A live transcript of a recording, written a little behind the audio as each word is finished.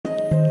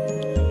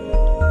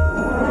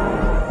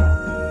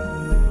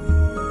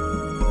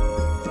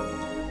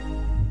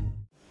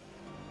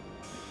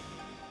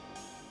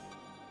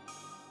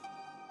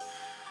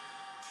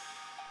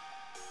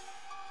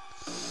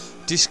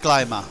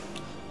Disclaimer: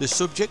 the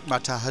subject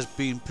matter has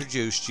been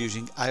produced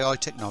using AI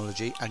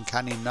technology and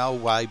can in no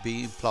way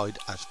be employed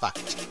as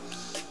fact.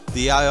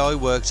 The AI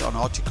works on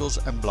articles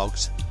and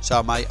blogs,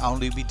 so may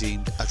only be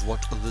deemed as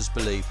what others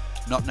believe,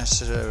 not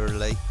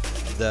necessarily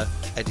the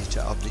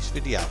editor of this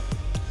video.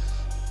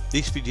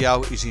 This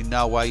video is in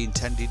no way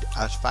intended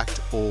as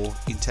fact or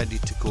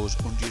intended to cause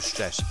undue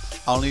stress,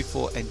 only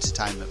for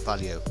entertainment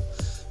value.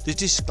 The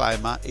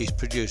disclaimer is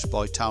produced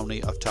by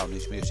Tony of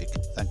Tony's Music.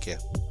 Thank you.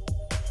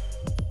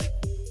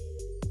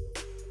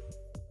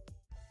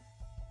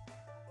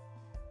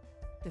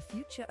 The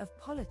future of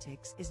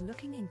politics is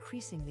looking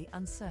increasingly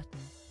uncertain.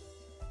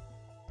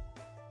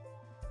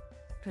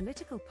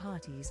 Political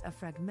parties are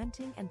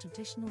fragmenting and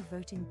traditional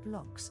voting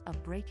blocs are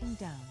breaking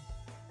down.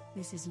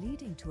 This is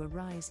leading to a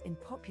rise in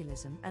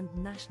populism and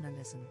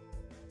nationalism.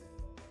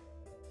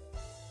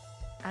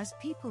 As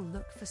people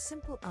look for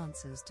simple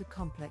answers to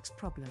complex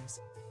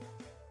problems,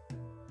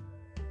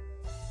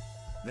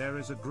 there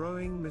is a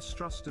growing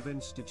mistrust of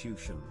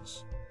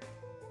institutions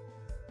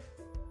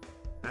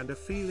and a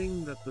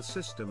feeling that the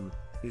system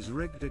is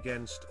rigged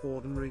against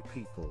ordinary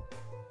people.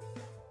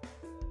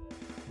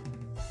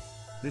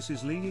 This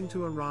is leading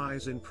to a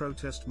rise in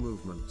protest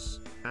movements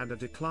and a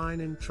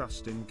decline in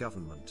trust in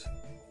government.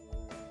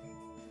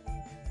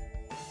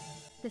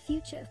 The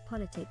future of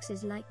politics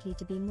is likely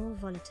to be more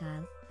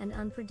volatile and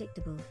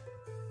unpredictable.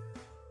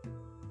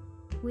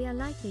 We are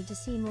likely to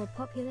see more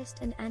populist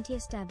and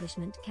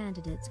anti-establishment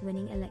candidates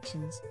winning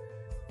elections,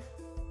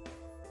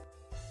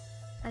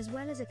 as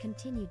well as a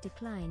continued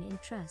decline in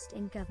trust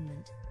in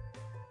government.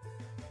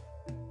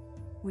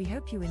 we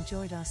hope you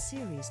enjoyed our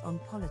series on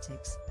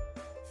politics.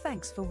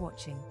 Thanks for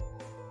watching.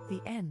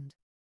 The end.